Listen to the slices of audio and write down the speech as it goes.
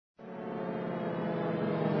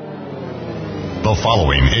The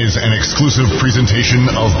following is an exclusive presentation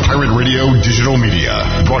of Pirate Radio Digital Media,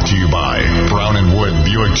 brought to you by Brown & Wood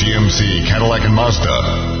Buick GMC Cadillac and Mazda.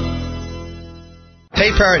 Hey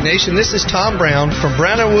Pirate Nation, this is Tom Brown from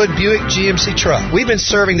Brown & Wood Buick GMC Truck. We've been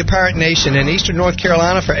serving the Pirate Nation in eastern North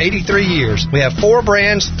Carolina for 83 years. We have 4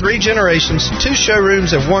 brands, 3 generations, 2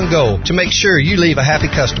 showrooms, and 1 goal: to make sure you leave a happy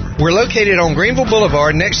customer. We're located on Greenville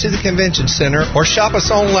Boulevard next to the Convention Center, or shop us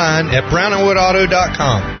online at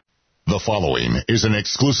brownandwoodauto.com. The following is an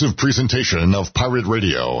exclusive presentation of Pirate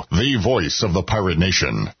Radio, the voice of the Pirate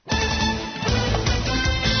Nation.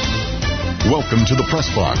 Welcome to the Press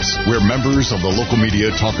Box, where members of the local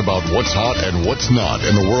media talk about what's hot and what's not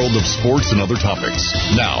in the world of sports and other topics.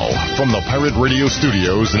 Now, from the Pirate Radio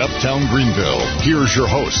studios in Uptown Greenville, here's your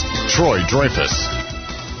host, Troy Dreyfus.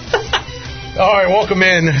 All right, welcome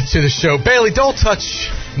in to the show. Bailey, don't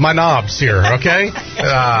touch my knobs here, okay?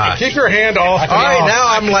 Keep your hand off. All right, now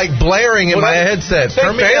I'm like blaring in my headset.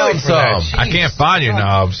 Turn me down some. I can't find your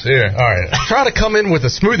knobs. Here, all right. Try to come in with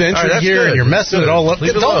a smooth entry here, and you're messing it all up.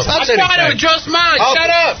 Don't touch anything. I'm trying to adjust mine.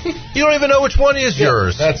 Shut up. You don't even know which one is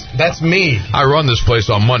yours. That's me. I run this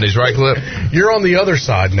place on Mondays, right, Clip? You're on the other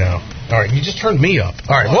side now. All right, you just turned me up.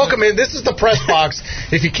 All right, welcome in. This is the Press Box,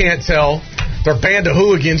 if you can't tell. They're a band of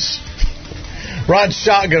hooligans. Rod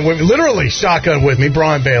shotgun with me, literally shotgun with me,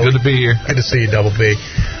 Brian Bailey. Good to be here. Good to see you, Double B.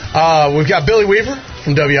 We've got Billy Weaver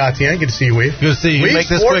from WITN. Good to see you, Weaver. Good to see you. Make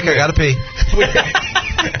this quick. I got to pee.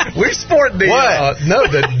 We sport the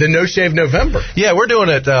the No Shave November. Yeah, we're doing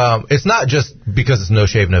it. It's not just because it's No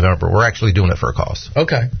Shave November. We're actually doing it for a cause.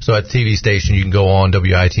 Okay. So at the TV station, you can go on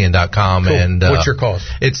WITN.com. Cool. And what's your cause?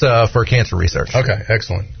 It's for cancer research. Okay,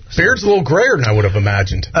 excellent. Beard's a little grayer than I would have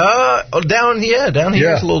imagined. Down here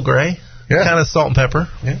it's a little gray. Yeah. Kind of salt and pepper.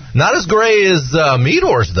 Yeah. Not as gray as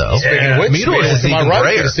Meador's, though. Yeah. Meador's is even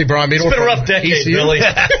grayer. To see Brian Meador. It's been a rough decade, Billy.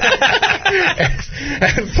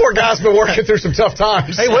 And poor guy's been working through some tough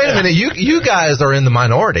times. Hey, wait a minute. You guys are in the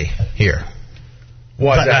minority here.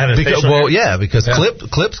 What's that? Because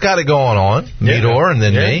Clip's got it going on. Meador and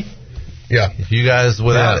then me. Yeah. You guys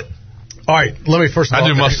without it. All right, let me first of all. I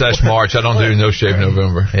do Mustache March. I don't do No Shave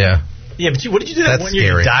November. Yeah. Yeah, but what did you do that one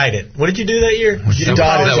year? Scary. You dyed it. What did you do that year? You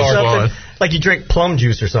dyed it or something? Like you drank plum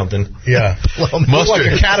juice or something. Yeah. Mustard.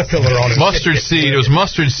 Like a caterpillar on it. Mustard seed. It was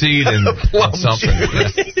mustard seed and something.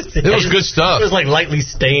 It was good stuff. It was like lightly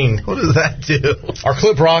stained. What does that do? Our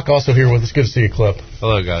Clip Rock also here with us. Good to see you, Clip.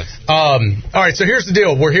 Hello, guys. All right, so here's the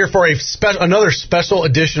deal. We're here for another special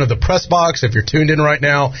edition of the Press Box. If you're tuned in right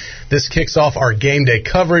now, this kicks off our game day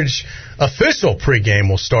coverage. Official pregame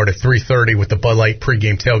will start at 3:30 with the Bud Light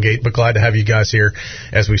pregame tailgate, but glad to have you guys here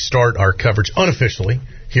as we start our coverage unofficially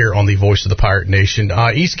here on the Voice of the Pirate Nation.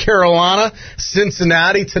 East Carolina,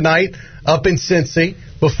 Cincinnati tonight, up in Cincy.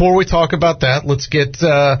 Before we talk about that, let's get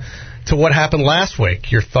to what happened last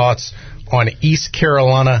week. Your thoughts on East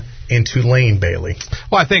Carolina and Tulane, Bailey?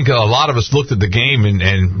 Well, I think a lot of us looked at the game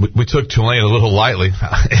and we took Tulane a little lightly,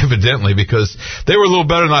 evidently, because they were a little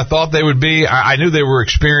better than I thought they would be. I knew they were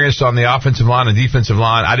experienced on the offensive line and defensive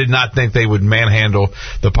line. I did not think they would manhandle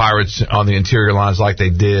the Pirates on the interior lines like they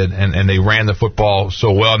did, and they ran the football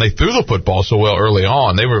so well, and they threw the football so well early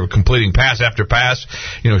on. They were completing pass after pass,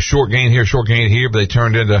 short gain here, but they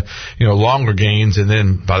turned into, longer gains, and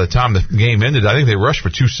then by the time the game ended, I think they rushed for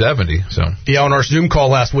 270. So yeah, on our Zoom call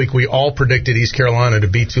last week, we all predicted East Carolina to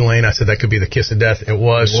beat Tulane. I said that could be the kiss of death. It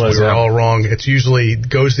was. We were all wrong. It usually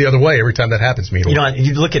goes the other way every time that happens.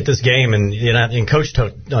 You look at this game, and Coach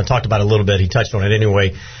talked about it a little bit. He touched on it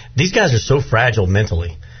anyway. These guys are so fragile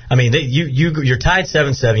mentally. I mean, you're tied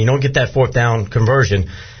 7-7. You don't get that fourth down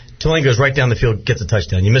conversion. Tulane goes right down the field, gets a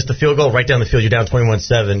touchdown. You miss the field goal, right down the field, you're down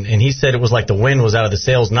 21-7. And he said it was like the wind was out of the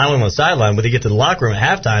sails, not only on the sideline, but they get to the locker room at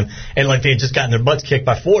halftime, and like they had just gotten their butts kicked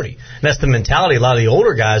by 40. And that's the mentality of a lot of the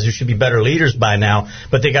older guys who should be better leaders by now,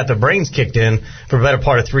 but they got their brains kicked in for a better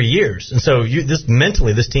part of 3 years. And so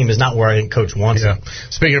mentally, this team is not where I think Coach wants it.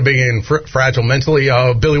 Speaking of being fragile mentally,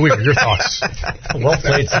 Billy Weaver, your thoughts? Well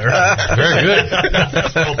played, sir. Very good.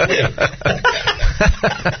 Well played.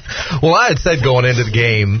 Well, I had said going into the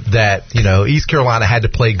game that, East Carolina had to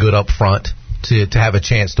play good up front to have a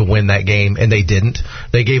chance to win that game, and they didn't.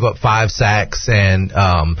 They gave up 5 sacks, and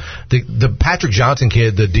the Patrick Johnson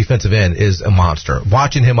kid, the defensive end, is a monster.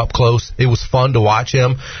 Watching him up close, it was fun to watch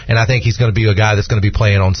him, and I think he's going to be a guy that's going to be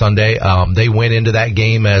playing on Sunday. They went into that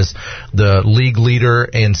game as the league leader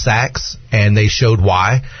in sacks, and they showed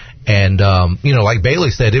why. And, like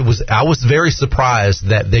Bailey said, I was very surprised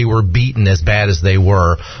that they were beaten as bad as they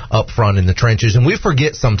were up front in the trenches. And we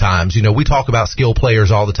forget sometimes, we talk about skill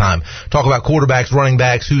players all the time, talk about quarterbacks, running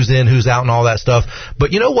backs, who's in, who's out, and all that stuff.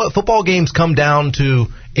 But you know what? Football games come down to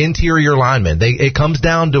interior linemen. It comes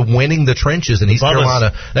down to winning the trenches in East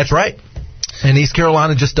Carolina. That's right. And East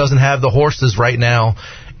Carolina just doesn't have the horses right now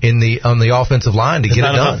on the offensive line to get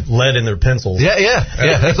it done. Lead in their pencils. Yeah.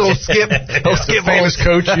 That's old Skip. Skip, famous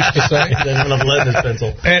coach used to say. Doesn't have lead in his pencil.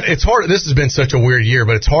 And it's hard. This has been such a weird year,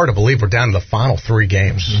 but it's hard to believe we're down to the final 3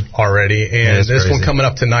 games already. And this one coming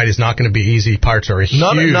up tonight is not going to be easy. Pirates are a huge.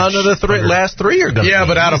 None of the last 3 are going to be. Yeah,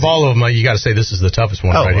 but out of all of them, you got to say this is the toughest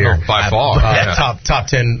one right here. By far. Top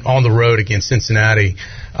 10 on the road against Cincinnati.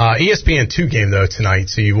 ESPN 2 game, though, tonight,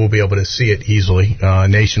 so you will be able to see it easily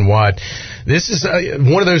nationwide. This is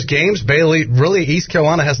one of those games, Bailey, really East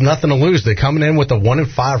Carolina has nothing to lose. They're coming in with a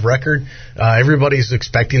 1-5 record. Everybody's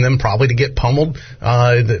expecting them probably to get pummeled.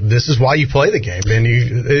 This is why you play the game.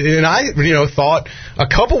 And I thought a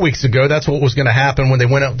couple weeks ago that's what was going to happen when they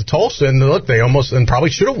went out to Tulsa, and look, they almost and probably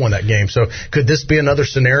should have won that game. So could this be another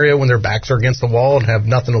scenario when their backs are against the wall and have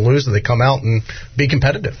nothing to lose, and they come out and be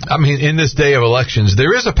competitive? I mean, in this day of elections,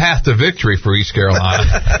 there is a path to victory for East Carolina,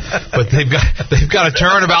 but they've got to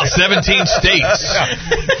turn about 17 states.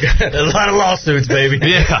 A lot of lawsuits, baby.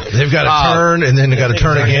 Yeah, they've got to turn, and then they've got to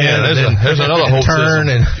turn again. Yeah, there's another whole turn,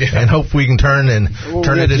 and hope we can turn and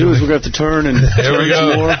turn it into. We're going to have to turn and turn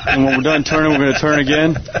some more, and when we're done turning, we're going to turn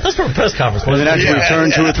again. That's for a press conference. And then after we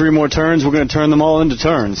turn 2 or 3 more turns, we're going to turn them all into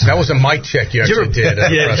turns. That was a mic check you actually did.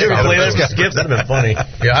 Did you ever play that for Skip? That would have been funny.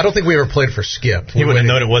 Yeah, I don't think we ever played for Skip. He wouldn't have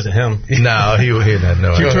known it wasn't him. No, he had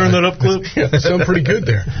no idea. Did you turn that up, Clip? Sound pretty good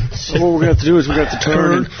there. So what we're going to have to do is we're going to have to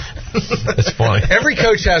turn. That's funny. Every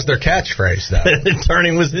coach has their catchphrase, though.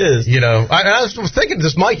 Turning was his. I was thinking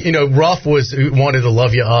this Mike, Ruff wanted to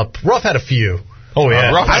love you up. Ruff had a few. Oh,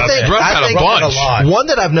 yeah. Ruff had a bunch. One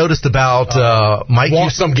that I've noticed about Mike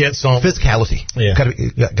Want some, get some. Physicality. Yeah.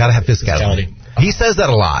 Got to have physicality. He says that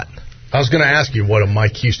a lot. I was going to ask you what a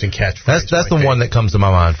Mike Houston catchphrase. That's the one that comes to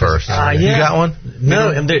my mind first. Yeah. You got one?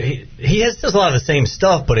 No, he does a lot of the same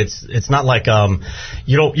stuff, but it's not like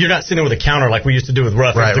you're not sitting with a counter like we used to do with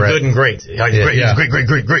Ruff. Right, the good and great. He's great. Yeah. He's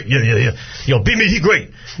great. Yeah. Beat me, he's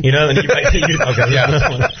great. And you okay.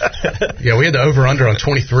 Yeah, we had the over-under on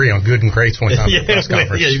 23 on good and greats one time at the press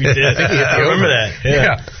conference. Yeah, you did. I remember that.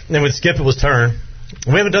 Yeah. And then with Skip, it was turn.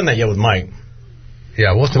 We haven't done that yet with Mike.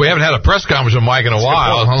 Yeah, we haven't had a press conference with Mike in a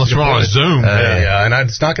while, unless we're on a Zoom. And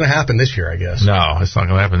it's not going to happen this year, I guess. No, it's not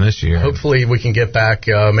going to happen this year. Hopefully we can get back,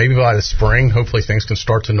 maybe by the spring. Hopefully things can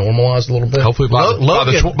start to normalize a little bit. Hopefully by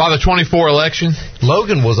the 24 election.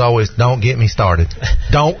 Logan was always, don't get me started.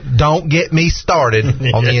 Don't get me started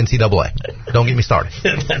on the NCAA. Don't get me started.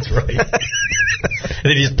 That's right. And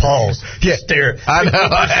then he just paused. Yeah. Stare. I know.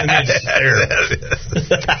 And then just stare.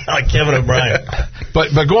 Like Kevin O'Brien.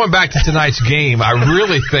 But going back to tonight's game, I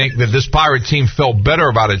really think that this Pirate team felt better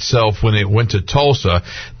about itself when it went to Tulsa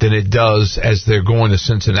than it does as they're going to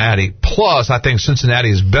Cincinnati. Plus, I think Cincinnati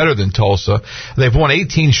is better than Tulsa. They've won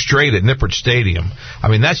 18 straight at Nippert Stadium. I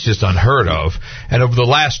mean, that's just unheard of. And over the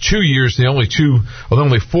last 2 years, the only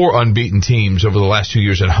 4 unbeaten teams over the last 2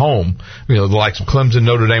 years at home, the likes of Clemson,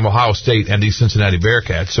 Notre Dame, Ohio State, and the Cincinnati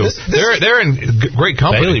Bearcats. So they're in great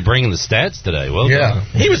company. Bailey bringing the stats today. Well done.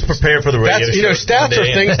 He was prepared for the radio show. Stats are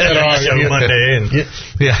things that are Monday.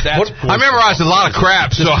 I memorized a lot of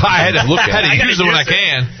crap, so I had to use them when I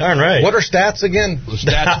can. Darn right. What are stats again? The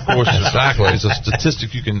stats, of course, is a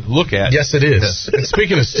statistic you can look at. Yes, it is. And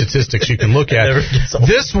speaking of statistics you can look at,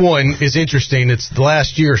 this one is interesting. It's the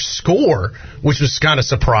last year's score, which was kind of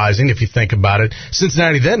surprising if you think about it.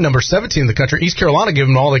 Cincinnati then, number 17 in the country. East Carolina gave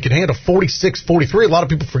them all they could handle, 46-43. A lot of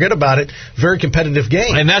people forget about it. Very competitive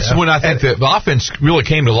game. And that's when I think the offense really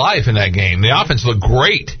came to life in that game. The offense looked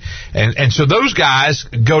great. And so those guys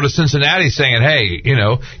go to Cincinnati saying, hey,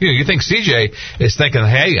 you think CJ is thinking,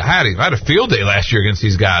 hey, I had a field day last year against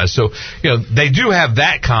these guys. So, they do have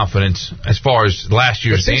that confidence as far as last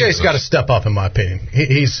year's game. CJ's got to step up, in my opinion.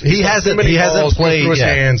 He hasn't played. Through his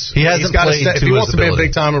hands. He hasn't played. If he wants to be a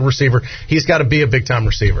big-time receiver, he's got to be a big-time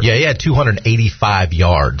receiver. Yeah, he had 285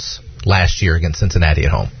 yards last year against Cincinnati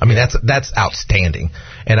at home. I mean, that's outstanding.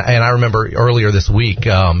 And I remember earlier this week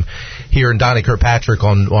hearing Donnie Kirkpatrick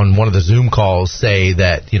on one of the Zoom calls say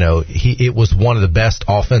that it was one of the best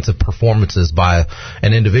offensive performances by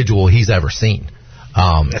an individual he's ever seen.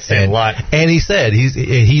 That's saying a lot. And he said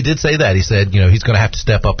he did say that. He said he's going to have to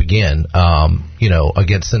step up again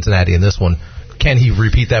against Cincinnati in this one. Can he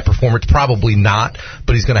repeat that performance? Probably not,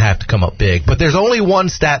 but he's going to have to come up big. But there's only one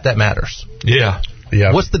stat that matters. Yeah.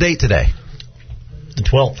 What's the date today? The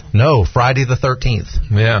 12th. No, Friday the 13th.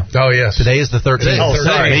 Yeah. Oh, yes. Today is the 13th. Oh,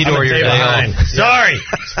 sorry. Meet or I'm a your day day behind. off. Sorry.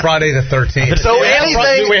 It's Friday the 13th. So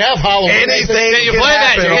anything, we have Halloween. anything Can you can play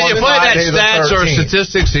that? happen Can you on play that Friday the stats or 13th.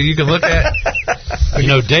 statistics that you can look at? You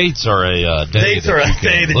know, dates are a day. Dates are a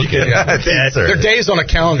day that you can look at. There are days on a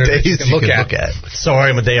calendar that you Days can look at.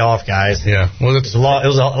 Sorry, I'm a day off, guys. Yeah. Well, It was a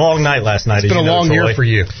long night last night. it's been a long year for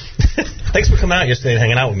you. Thanks for coming out yesterday and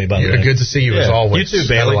hanging out with me, by the way. Good to see you as always. You too,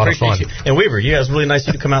 Had Bailey. a lot of fun. Appreciate you. And Weaver, you guys really nice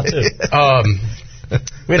of you to come out too.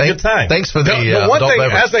 We had a good time. Thanks for the one adult thing,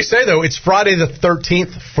 beverage. as they say though, it's Friday the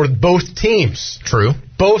 13th for both teams. True.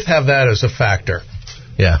 Both have that as a factor.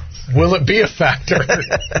 Yeah. Will it be a factor? Or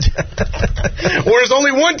is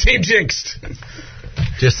only one team jinxed?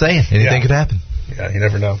 Just saying. Anything Yeah. could happen. Yeah, you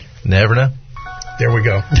never know. Never know. There we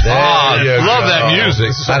go. Love that music.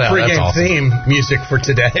 This is I our know, that's pregame awesome. theme music for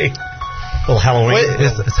today. Well, Halloween. Wait,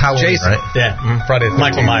 it's Halloween, Jason. right? Yeah. Friday the 13th.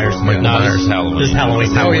 Michael Myers. No, this is Halloween. This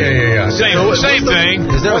is Halloween. Oh, yeah. Same thing.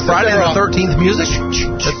 Is there a Friday the 13th music?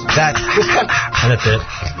 That. And that's it.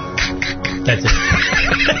 That's it.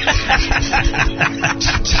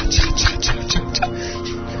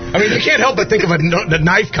 I mean, you can't help but think of the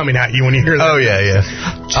knife coming at you when you hear that. Oh yeah.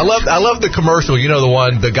 I love the commercial. You know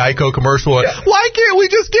the Geico commercial. Why can't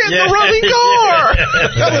we just get in the running car?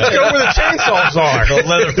 Let's go where the chainsaws are. The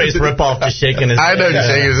Leatherface ripoff just shaking his I know head.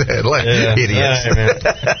 he's shaking his head like idiots. All right,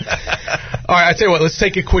 man. All right, I tell you what, let's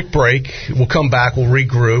take a quick break. We'll come back. We'll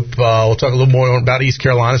regroup. We'll talk a little more about East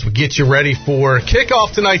Carolina as we get you ready for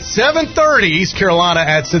kickoff tonight, 7:30, East Carolina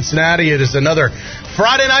at Cincinnati. It is another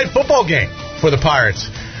Friday night football game for the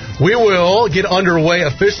Pirates. We will get underway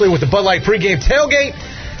officially with the Bud Light pregame tailgate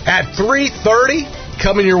at 3:30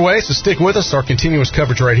 coming your way, so stick with us. Our continuous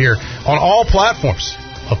coverage right here on all platforms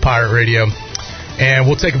of Pirate Radio. And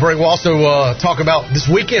we'll take a break. We'll also talk about this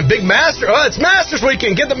weekend, big Master. It's Masters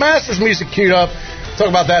weekend. Get the Masters music queued up. Talk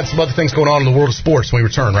about that and some other things going on in the world of sports when we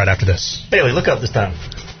return right after this. Bailey, look up this time.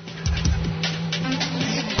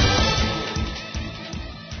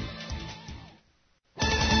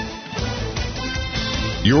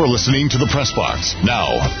 You're listening to the Press Box.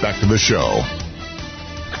 Now, back to the show.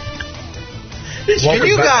 Can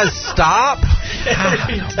you guys stop?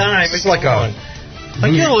 Every time. It's like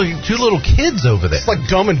Like you're two little kids over there. It's like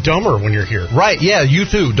Dumb and Dumber when you're here. Right, yeah, you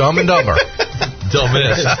too, Dumb and Dumber.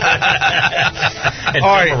 Dumbass.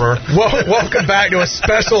 All right, welcome back to a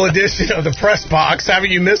special edition of the Press Box.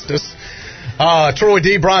 Haven't you missed us? Troy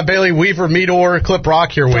D, Brian Bailey, Weaver, Meador, Clip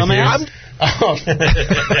Rock here with you.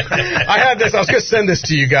 I had this. I was going to send this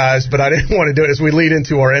to you guys, but I didn't want to do it as we lead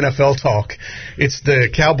into our NFL talk. It's the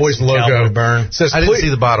Cowboys logo. Cowboy burn. It says, I didn't see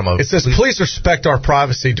the bottom of it. It says, please respect our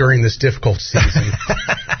privacy during this difficult season.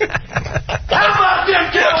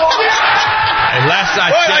 And last I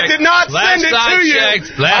checked, I did not send it to you.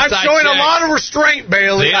 I'm showing a lot of restraint,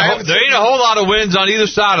 Bailey. There ain't a whole lot of wins on either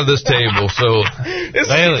side of this table, so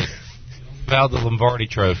Bailey, out the Lombardi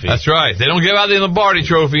Trophy. that's right. They don't give out the Lombardi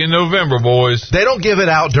Trophy in November, boys. They don't give it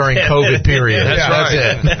out during COVID period. That's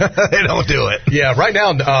right. It. They don't do it. Yeah, right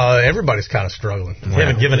now everybody's kind of struggling. We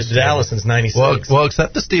haven't given it to Dallas since 96. Well,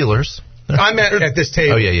 except the Steelers. I'm at this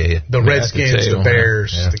table. Oh, yeah. The Redskins, the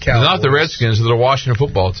Bears, the Cowboys. Not the Redskins, they're the Washington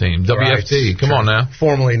football team. WFT. Right. Come on now.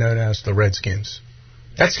 Formerly known as the Redskins.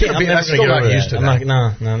 That's going to be. That's still not used to that.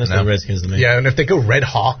 No, that's the Redskins to me. Yeah, and if they go Red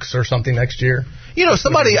Hawks or something next year. You know,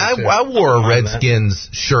 somebody, I wore a Redskins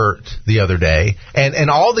shirt the other day, and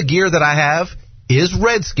all the gear that I have is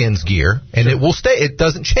Redskins gear, and it will stay. It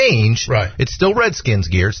doesn't change. Right. It's still Redskins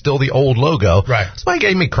gear. It's still the old logo. Right. Somebody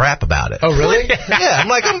gave me crap about it. Oh, really? Yeah. I'm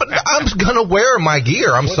like, I'm going to wear my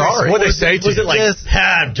gear. I'm sorry. What they say to Was you? it like,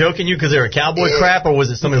 I'm joking you because they're a cowboy crap, or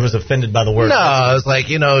was it somebody who was offended by the word? No, it was like,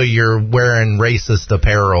 you're wearing racist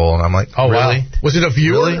apparel, and I'm like, Oh, really? wow. Was it a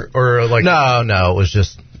viewer Really? or like No, it was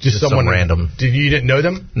just someone some random. You didn't know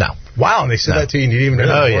them? No. Wow, and they said that to you and you didn't even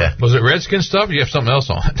know. Oh, them yeah. Was it Redskin stuff or do you have something else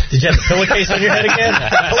on? Did you have a pillowcase on your head again?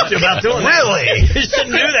 I told you about doing that. Really? You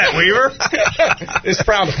shouldn't do that, Weaver. It's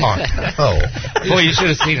frowned upon. Oh. Boy, you should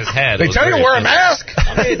have seen his head. They tell you to wear a mask.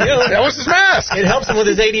 That was his mask. It helps him with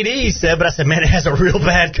his ADD, he said, but I said, man, it has a real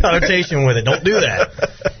bad connotation with it. Don't do that.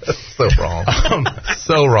 So wrong.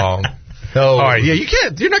 So wrong. All right, yeah,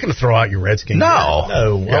 you're not going to throw out your Redskins. No.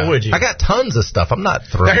 No, why would you? I got tons of stuff. I'm not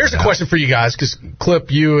throwing. Now, here's a question for you guys, because Clip,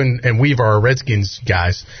 you and Weaver are Redskins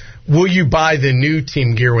guys. Will you buy the new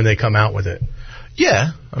team gear when they come out with it?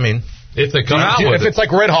 Yeah, I mean, If they come out with If it's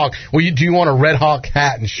like Red Hawk, do you want a Red Hawk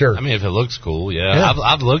hat and shirt? I mean, if it looks cool, yeah.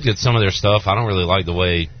 I've looked at some of their stuff. I don't really like the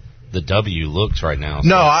way the W looks right now. So.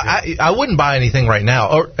 No, I wouldn't buy anything right now.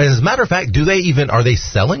 Or, as a matter of fact, are they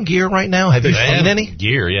selling gear right now? Have you seen any?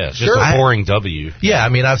 Gear, yeah. It's Sure. just a boring W. Yeah, I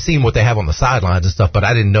mean, I've seen what they have on the sidelines and stuff, but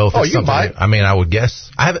I didn't know if it's you can something. buy it. I mean, I would guess.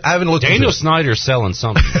 I haven't looked Daniel into it. Snyder's selling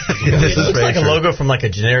something. It looks like a logo from like a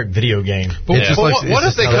generic video game. But, Yeah. but It's what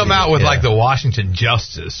just if they come out with yeah. like the Washington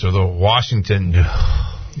Justice or the Washington?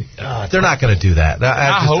 They're not going to do that.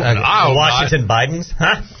 I hope not. Washington Biden's,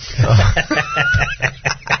 huh?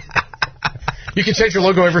 You can change your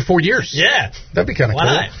logo every 4 years. Yeah. That'd be kind of Why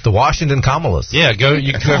cool. not? The Washington Kamalas. Yeah,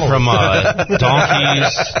 you can go from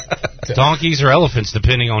donkeys or elephants,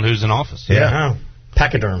 depending on who's in office. Yeah.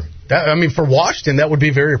 Pachyderm. For Washington, that would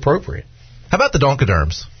be very appropriate. How about the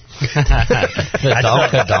Donkaderms? I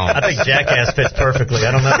think Jackass fits perfectly.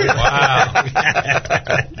 I don't know. Wow.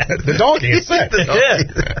 The donkey. It's sick. Yeah.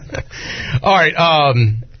 All right.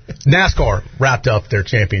 NASCAR wrapped up their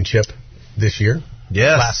championship this year.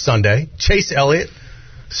 Yes. Last Sunday. Chase Elliott,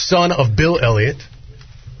 son of Bill Elliott.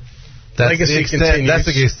 That's Legacy the extent, continues. that's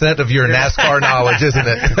the extent of your NASCAR knowledge, isn't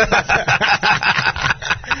it?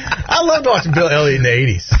 I loved watching Bill Elliott in the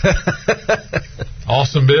 80s.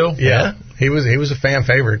 Awesome Bill. Yeah. He was a fan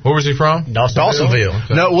favorite. Where was he from? Dawsonville.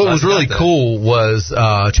 No, what was I really got that. cool was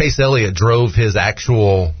Chase Elliott drove his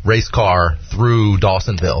actual race car through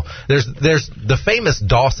Dawsonville. There's the famous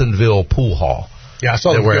Dawsonville pool hall. Yeah, I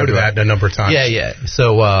saw them go to that a number of times. Yeah.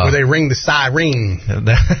 So Where they ring the siren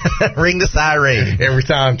ring the siren every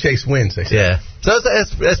time Chase wins. They say. Yeah. So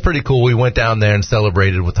that's pretty cool. We went down there and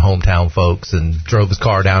celebrated with the hometown folks and drove his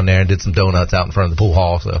car down there and did some donuts out in front of the pool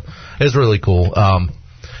hall. So it was really cool.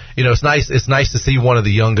 It's nice. It's nice to see one of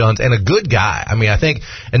the young guns and a good guy. I mean, I think,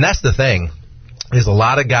 and that's the thing, is a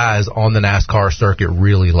lot of guys on the NASCAR circuit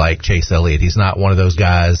really like Chase Elliott. He's not one of those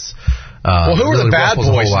guys. Well, who are really the bad ruffles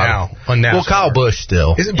a whole boys lot. now on NASCAR? Well, Kyle Busch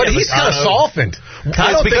still. But he's kind of softened.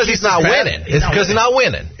 It's because he's not winning. It's because he's not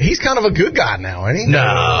winning. He's kind of a good guy now, isn't he? No.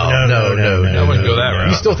 I wouldn't go that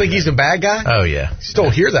route. You still think he's a bad guy? Oh, yeah. You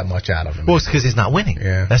still hear that much out of him. Well, it's because he's not winning.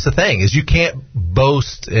 Yeah. That's the thing, is you can't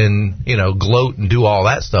boast and, gloat and do all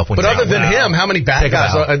that stuff. When But you're other than him, how many bad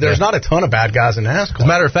guys? There's not a ton of bad guys in NASCAR. As a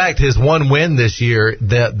matter of fact, his one win this year,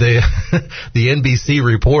 the NBC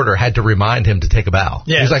reporter had to remind him to take a bow.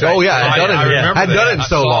 Yeah, He's like, right. "Oh yeah, I hadn't done it in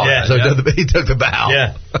so long." that. So Yeah. he took the bow.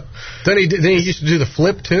 Yeah. Then he used to do the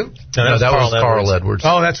flip too. No, that was Carl Edwards.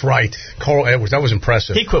 Oh, that's right, Carl Edwards. That was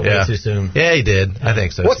impressive. He quit way too soon. Yeah, he did. I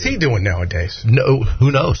think so. What's he doing nowadays? No,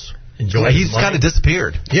 who knows? He's kind of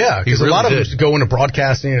disappeared. Yeah, because a lot of them go into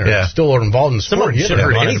broadcasting or still are involved in the Some sport. of them should have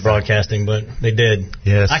gone into broadcasting, but they did.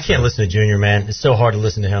 Yes. I can't listen to Junior, man. It's so hard to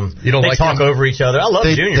listen to him. You don't they like talk him? over each other. I love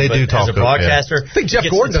Junior, they but do talk as a broadcaster, I think Jeff it's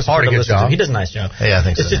Gordon does a hard pretty to good listen to. job. He does a nice job. Yeah, I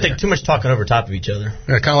think it's so. just too much talking over top of each other.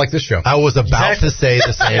 Yeah, kind of like this show. I was about to say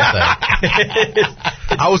the same thing.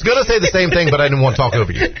 I was going to say the same thing, but I didn't want to talk over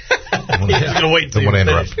you. He's going to wait until Don't you want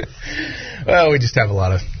to finish. interrupt. Well, we just have a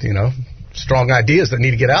lot of strong ideas that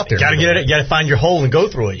need to get out there. Got to get it. You got to find your hole and go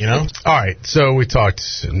through it. All right, so we talked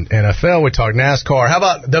NFL, we talked NASCAR. How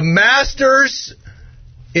about the Masters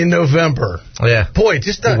in November? Yeah. Boy,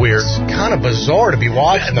 just weird. It's kind of bizarre to be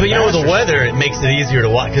watching. But with the weather, it makes it easier to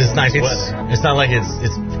watch because it's nice weather. It's not like it's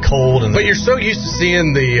cold and. But you're so used to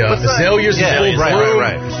seeing the azaleas in full bloom.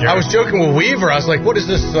 Right. Sure. I was joking with Weaver. I was like, "What is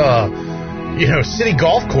this? City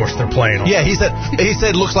golf course they're playing on?" Yeah, he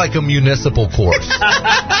said looks like a municipal course.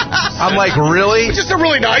 I'm like, really? It's just a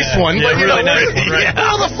really nice one. Yeah, but really nice one, right? Where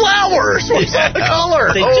are the flowers? What's the color?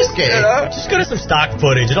 Just go to some stock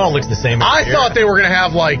footage. It all looks the same. I thought they were going to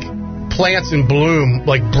have like plants in bloom,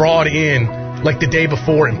 like brought in like the day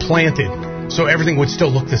before and planted, so everything would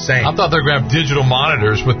still look the same. I thought they were going to have digital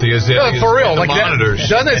monitors with the azaleas. For real, the like monitors.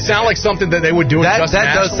 doesn't it sound like something that they would do? That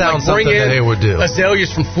does sound something that they would do.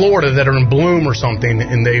 Azaleas from Florida that are in bloom or something,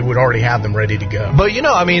 and they would already have them ready to go. But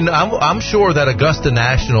I'm sure that Augusta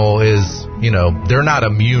National is, they're not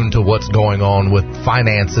immune to what's going on with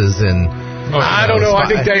finances and. I don't know.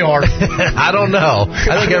 I think they are. I don't know.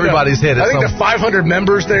 I think everybody's hit it. I think the 500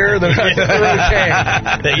 members there, they're really paying.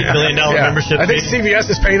 The $8 million membership. I think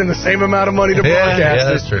CBS is paying them the same amount of money to broadcast. Yeah,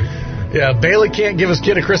 that's true. Yeah, Bailey can't give his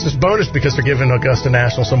kid a Christmas bonus because they're giving Augusta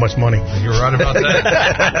National so much money. You're right about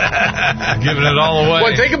that. Giving it all away.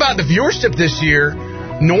 Well, think about the viewership this year.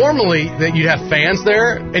 Normally, that you'd have fans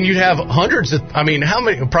there, and you'd have hundreds of, how many?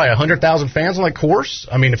 Probably 100,000 fans on that course.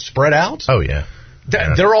 If spread out. Oh, yeah.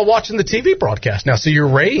 They're all watching the TV broadcast now, so your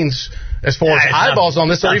ratings as far as eyeballs on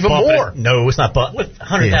this, or even more. No, it's not. But with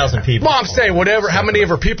 100,000 people. Well, I'm saying how many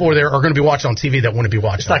ever people are there are going to be watching on TV that wouldn't be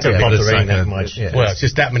watching. It's not going to bump the rating that much. Yeah. Well, it's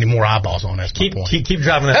just that many more eyeballs on that. Keep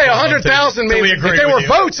driving that. Hey, 100,000 means if there were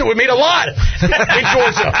votes, it would mean a lot in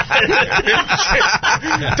Georgia.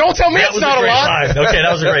 Don't tell me it's not a lot. Line. Okay,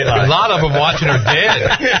 that was a great line. A lot of them watching are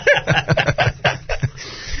dead.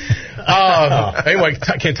 Anyway,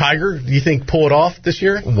 can Tiger, do you think, pull it off this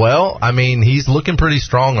year? Well, I mean, he's looking pretty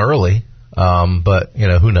strong early. But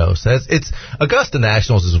who knows? It's Augusta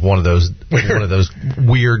Nationals is one of those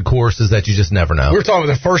weird courses that you just never know. We were talking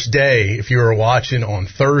about the first day. If you were watching on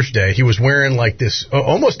Thursday, he was wearing like this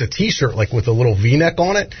almost a T-shirt like with a little V-neck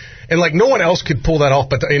on it, and like no one else could pull that off.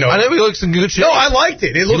 But I know he looks in good shape. No, I liked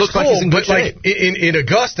it. It looks cool. Like he's in good but shape. Like in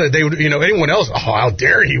Augusta, they would anyone else? Oh, how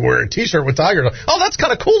dare he wear a T-shirt with Tiger? Oh, that's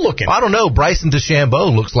kind of cool looking. I don't know. Bryson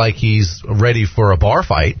DeChambeau looks like he's ready for a bar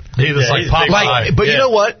fight. He looks like Popeye. But you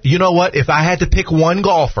know what? If I had to pick one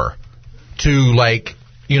golfer to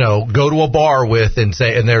go to a bar with and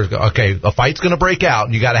say, and there's a fight's going to break out,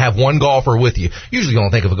 and you got to have one golfer with you. Usually, you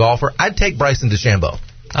don't think of a golfer. I'd take Bryson DeChambeau.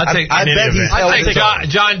 I think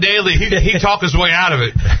John Daly. He talk his way out of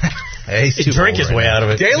it. He drink his way out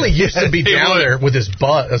of it. Daly used to be down there with his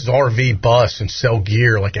RV bus and sell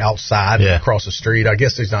gear like outside across the street. I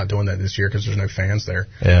guess he's not doing that this year because there's no fans there.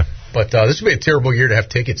 Yeah. But this would be a terrible year to have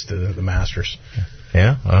tickets to the Masters.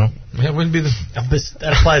 Yeah, well, it wouldn't be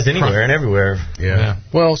that applies anywhere and everywhere. Yeah.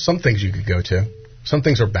 Well, some things you could go to. Some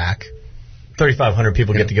things are back. 3,500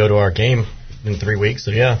 people get to go to our game in 3 weeks.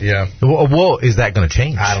 So yeah. Well, is that going to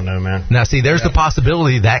change? I don't know, man. Now, see, there's the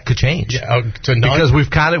possibility that could change. Yeah, because we've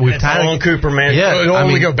kind of on Cooper, man. Yeah, it'll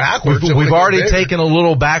only go backwards. We've already taken a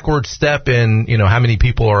little backward step in how many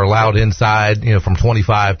people are allowed inside. From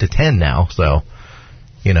 25 to 10 now. So,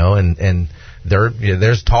 and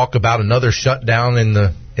there's talk about another shutdown in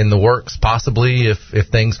the works, possibly if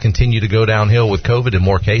things continue to go downhill with COVID and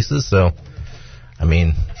more cases. So, I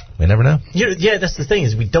mean, we never know. Yeah, that's the thing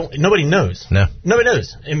is nobody knows. No, nobody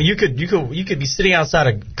knows. I mean, you could be sitting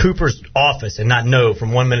outside of Cooper's office and not know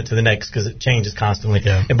from 1 minute to the next because it changes constantly.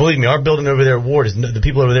 Yeah. And believe me, our building over there, Ward, the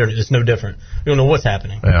people over there is no different. We don't know what's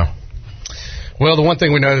happening. Yeah. Well, the one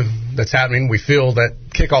thing we know that's happening, we feel that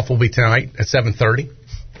kickoff will be tonight at 7:30.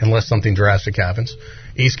 Unless something drastic happens.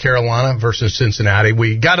 East Carolina versus Cincinnati.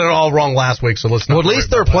 We got it all wrong last week, so let's not. Well, at least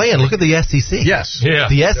they're playing. Look at the SEC. Yes. Yeah.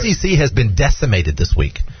 The SEC has been decimated this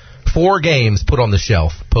week. 4 games put on the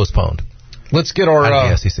shelf, postponed. Let's get our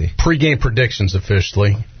pregame predictions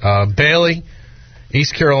officially. Bailey,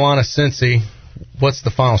 East Carolina, Cincy. What's the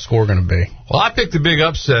final score going to be? Well, I picked the big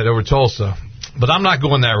upset over Tulsa. But I'm not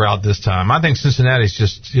going that route this time. I think Cincinnati's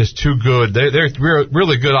just too good. They're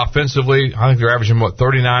really good offensively. I think they're averaging,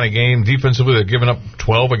 39 a game. Defensively, they're giving up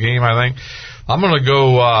 12 a game, I think. I'm going to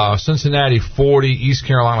go Cincinnati 40, East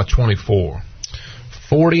Carolina 24.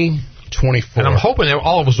 40-24. And I'm hoping that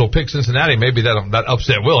all of us will pick Cincinnati. Maybe that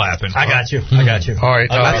upset will happen. I got you. All right.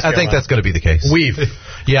 I think that's going to be the case.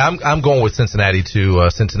 Yeah, I'm going with Cincinnati, too.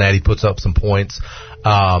 Cincinnati puts up some points.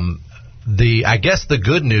 I guess the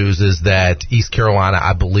good news is that East Carolina,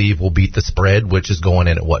 I believe, will beat the spread, which is going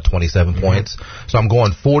in at 27 points. So I'm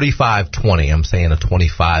going 45-20. I'm saying a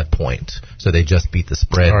 25 point. So they just beat the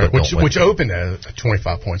spread. Right, which opened at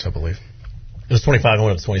 25 points, I believe. It was 25 and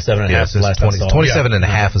went up to 27 and a half. Yes, 27 and a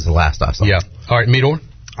half is the last I saw. Yeah. All right, Meador?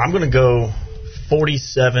 I'm going to go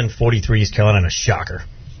 47-43 East Carolina in a shocker.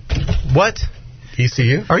 What?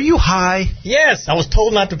 ECU? Are you high? Yes, I was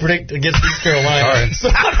told not to predict against East Carolina. All right.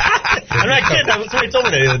 I'm not kidding. Somebody told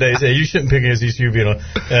me that the other day. Say you shouldn't pick against ECU.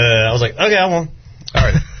 I was like, okay, I won't. All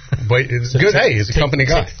right. Wait, it's good. Hey, he's a company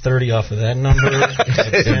guy. Take 30 off of that number. All right.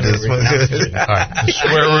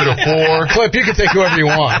 Square root of 4. Clip, you can take whoever you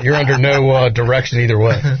want. You're under no direction either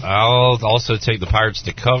way. I'll also take the Pirates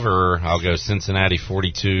to cover. I'll go Cincinnati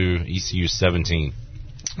 42, ECU 17.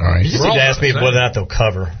 All right. You just need to ask me whether or not they'll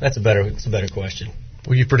cover. It's a better question.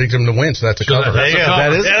 Well, you predict them to win, so that's a cover. That is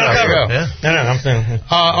a cover. Yeah. No, I'm saying.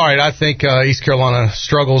 All right, I think East Carolina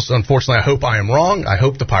struggles. Unfortunately, I hope I am wrong. I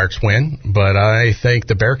hope the Pirates win, but I think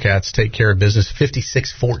the Bearcats take care of business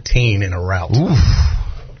 56-14 in a rout. Ooh.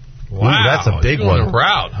 Wow, that's a big one. A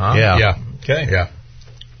rout, huh? Yeah. Okay. Yeah.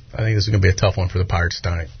 I think this is going to be a tough one for the Pirates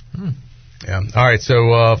tonight. Yeah. All right,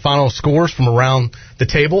 so final scores from around the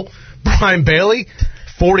table. Brian Bailey,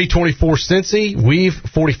 40-24 Cincy. Weave,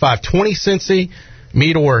 45-20 Cincy.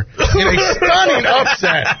 Meador in a stunning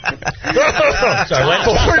upset. I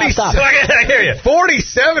hear you.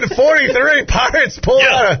 47-43. Pirates pull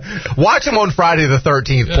out. Watch them on Friday the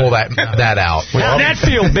 13th pull that out. How'd that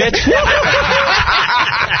feel, bitch?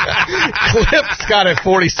 Clip's got it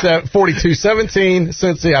 42-17.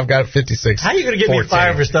 Cincy, I've got 56. How are you going to get me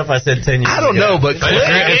fired for stuff I said 10 years ago? I don't know, but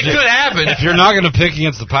It could happen. If you're not going to pick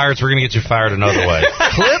against the Pirates, we're going to get you fired another way.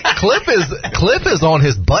 Clip is on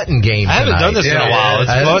his button game I haven't done this in a while.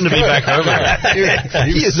 It's fun to be back over there.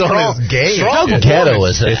 He is on his game. How ghetto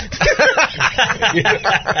is it?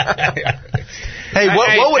 Hey,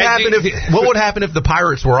 what would happen if the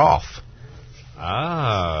Pirates were off?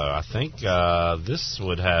 I think this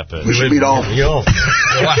would happen. We should beat off.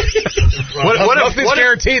 Nothing's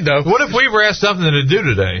guaranteed, though. What if Weaver has something to do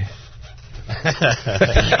today?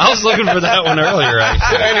 I was looking for that one earlier,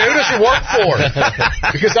 actually. And who does he work for?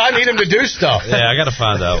 Because I need him to do stuff. Yeah, I got to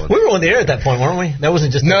find that one. We were on the air at that point, weren't we? That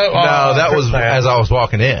wasn't just... No, that was as I was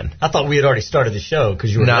walking in. I thought we had already started the show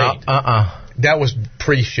because you were late. That was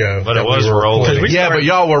pre-show. But it was rolling. But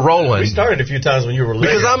y'all were rolling. We started a few times when you were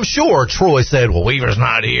late. Because I'm sure Troy said, well, Weaver's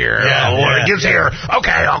not here. When he gets here,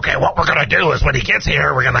 okay, what we're going to do is when he gets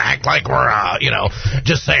here, we're going to act like we're,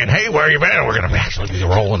 just saying, hey, where you been? We're going to actually be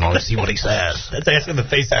rolling on to see what he says. That's asking the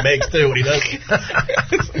face he makes, too, when he does it.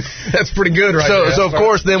 That's pretty good right there. So, of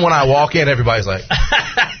course, then when I walk in, everybody's like,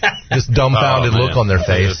 this dumbfounded look on their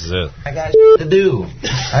face. This is it. I got to do.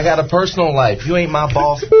 I got a personal life. You ain't my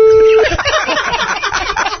boss.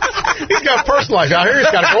 He's got a personal life. Out here, he's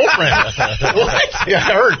got a girlfriend. What? Yeah,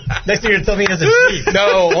 I heard. Next thing you're going to tell me he has a sheep.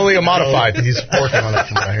 No, only a modified. He's working on it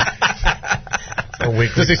from right here.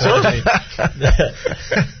 Does he serve?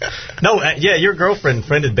 No, your girlfriend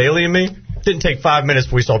friended Bailey and me. Didn't take 5 minutes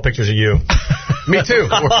before we saw pictures of you. Me too.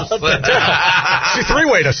 She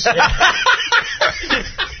three-wayed us.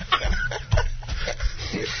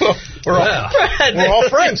 We're all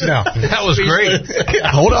friends now. That was great.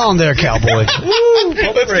 Hold on there, cowboy.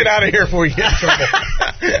 Let's get out of here before we get in trouble.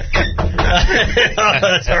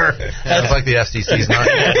 That's her. That's like the FCC's not.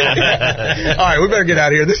 All right, we better get out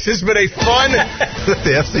of here. This has been a fun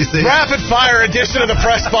The FCC. rapid-fire edition of the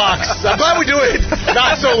Press Box. I'm glad we do it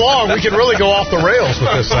not so long. We can really go off the rails with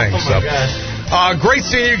this thing. So. Great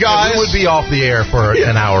seeing you guys. We would be off the air for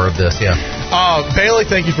an hour of this, yeah. Bailey,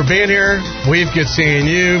 thank you for being here. We've good seeing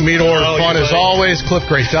you. Meador, fun as always. Cliff,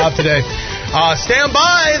 great job today. Stand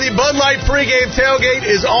by. The Bud Light pregame tailgate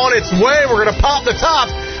is on its way. We're going to pop the top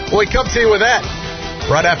when we come to you with that.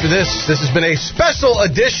 Right after this, this has been a special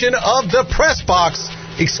edition of the Press Box,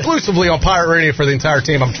 exclusively on Pirate Radio for the entire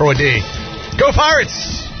team. I'm Troy D. Go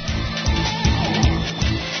Pirates!